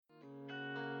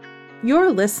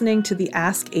You're listening to the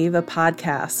Ask Ava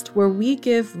podcast, where we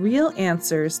give real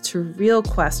answers to real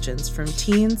questions from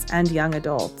teens and young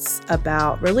adults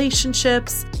about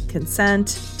relationships,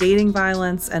 consent, dating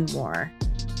violence, and more.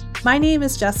 My name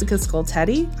is Jessica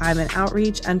Scoltetti. I'm an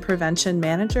outreach and prevention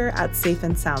manager at Safe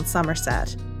and Sound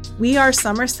Somerset. We are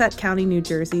Somerset County, New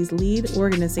Jersey's lead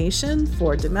organization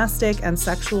for domestic and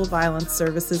sexual violence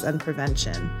services and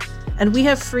prevention. And we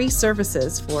have free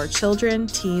services for children,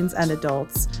 teens, and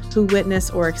adults who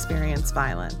witness or experience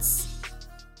violence.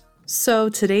 So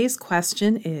today's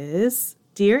question is,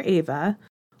 Dear Ava,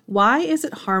 why is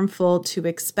it harmful to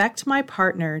expect my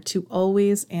partner to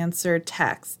always answer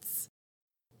texts?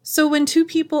 So when two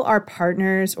people are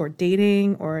partners or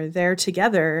dating or they're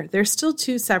together, they're still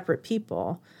two separate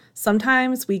people.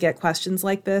 Sometimes we get questions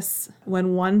like this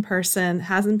when one person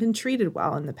hasn't been treated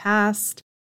well in the past,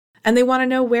 and they want to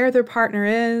know where their partner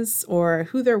is or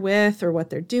who they're with or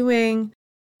what they're doing.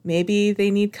 Maybe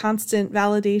they need constant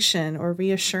validation or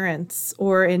reassurance,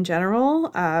 or in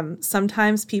general,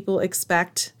 sometimes people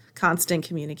expect constant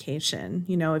communication.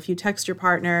 You know, if you text your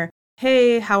partner,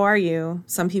 "Hey, how are you?"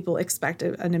 Some people expect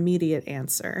an immediate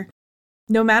answer.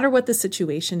 No matter what the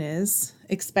situation is,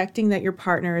 expecting that your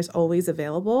partner is always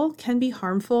available can be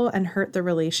harmful and hurt the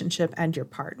relationship and your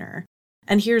partner.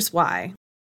 And here's why.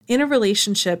 In a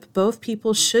relationship, both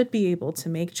people should be able to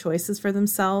make choices for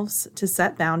themselves, to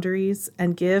set boundaries,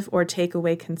 and give or take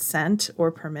away consent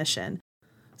or permission.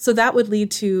 So that would lead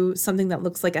to something that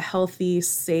looks like a healthy,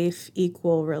 safe,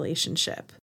 equal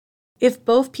relationship. If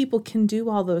both people can do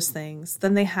all those things,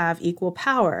 then they have equal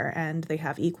power and they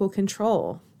have equal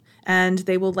control, and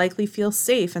they will likely feel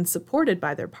safe and supported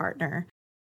by their partner.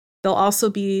 They'll also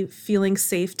be feeling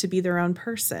safe to be their own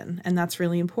person, and that's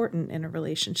really important in a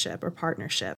relationship or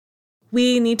partnership.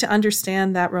 We need to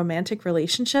understand that romantic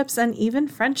relationships and even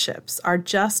friendships are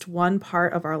just one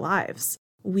part of our lives.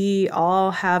 We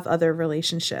all have other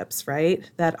relationships, right,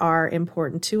 that are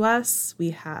important to us.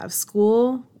 We have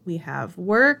school, we have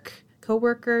work,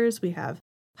 coworkers, we have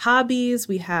hobbies,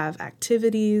 we have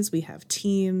activities, we have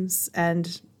teams,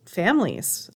 and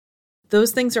families.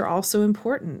 Those things are also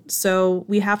important. So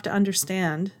we have to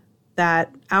understand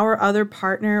that our other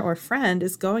partner or friend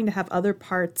is going to have other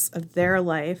parts of their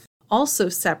life also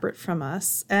separate from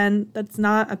us, and that's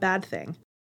not a bad thing.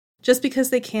 Just because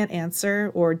they can't answer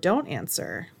or don't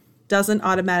answer doesn't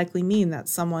automatically mean that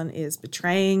someone is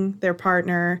betraying their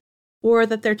partner or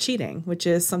that they're cheating, which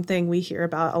is something we hear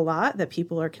about a lot, that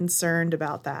people are concerned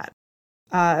about that.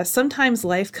 Sometimes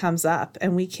life comes up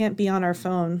and we can't be on our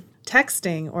phone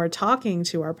texting or talking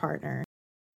to our partner.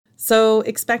 So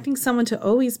expecting someone to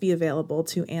always be available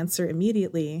to answer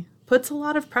immediately puts a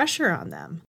lot of pressure on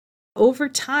them. Over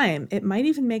time, it might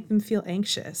even make them feel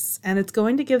anxious, and it's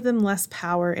going to give them less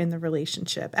power in the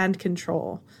relationship and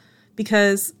control,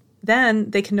 because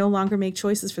then they can no longer make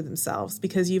choices for themselves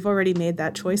because you've already made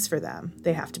that choice for them.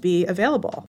 They have to be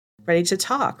available, ready to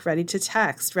talk, ready to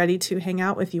text, ready to hang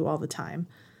out with you all the time.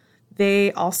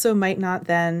 They also might not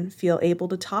then feel able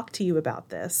to talk to you about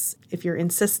this if you're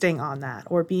insisting on that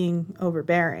or being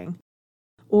overbearing.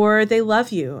 Or they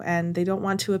love you and they don't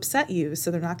want to upset you,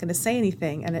 so they're not going to say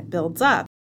anything, and it builds up.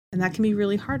 And that can be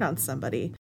really hard on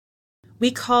somebody.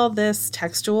 We call this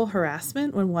textual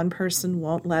harassment when one person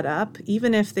won't let up,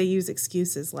 even if they use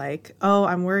excuses like, "Oh,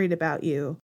 I'm worried about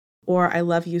you," or "I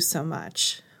love you so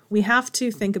much." We have to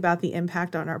think about the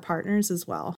impact on our partners as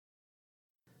well.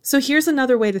 So here's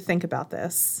another way to think about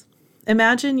this.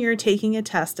 Imagine you're taking a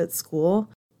test at school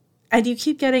and you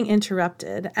keep getting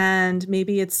interrupted, and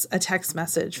maybe it's a text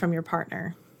message from your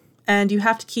partner, and you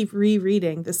have to keep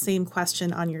rereading the same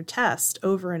question on your test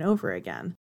over and over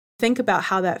again. Think about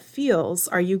how that feels.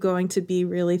 Are you going to be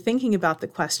really thinking about the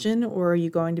question, or are you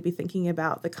going to be thinking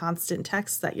about the constant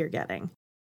texts that you're getting?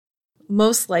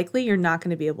 Most likely, you're not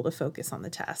going to be able to focus on the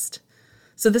test.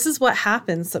 So this is what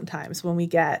happens sometimes when we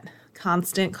get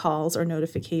constant calls or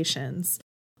notifications.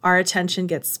 Our attention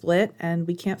gets split and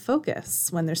we can't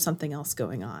focus when there's something else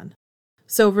going on.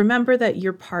 So remember that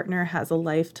your partner has a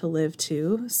life to live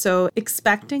too. So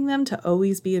expecting them to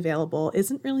always be available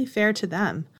isn't really fair to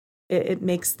them. It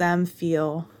makes them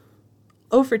feel,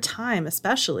 over time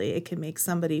especially, it can make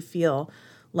somebody feel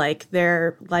like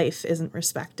their life isn't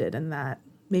respected and that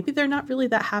maybe they're not really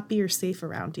that happy or safe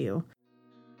around you.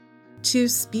 To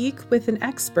speak with an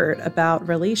expert about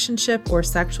relationship or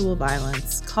sexual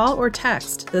violence, call or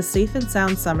text the Safe and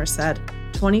Sound Somerset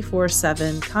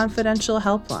 24/7 confidential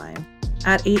helpline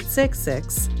at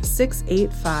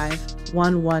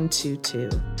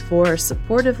 866-685-1122 for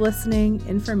supportive listening,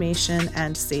 information,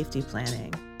 and safety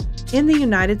planning. In the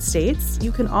United States,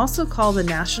 you can also call the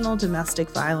National Domestic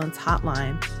Violence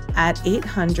Hotline at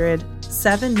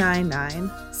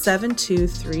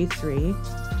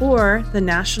 800-799-7233 or the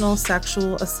National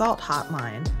Sexual Assault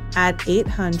Hotline at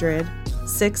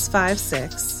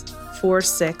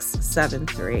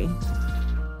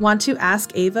 800-656-4673. Want to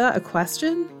ask Ava a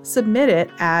question? Submit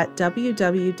it at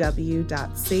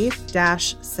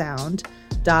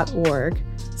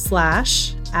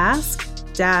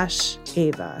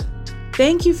www.safe-sound.org/ask-Ava.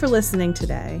 Thank you for listening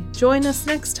today. Join us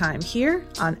next time here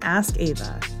on Ask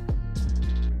Ava.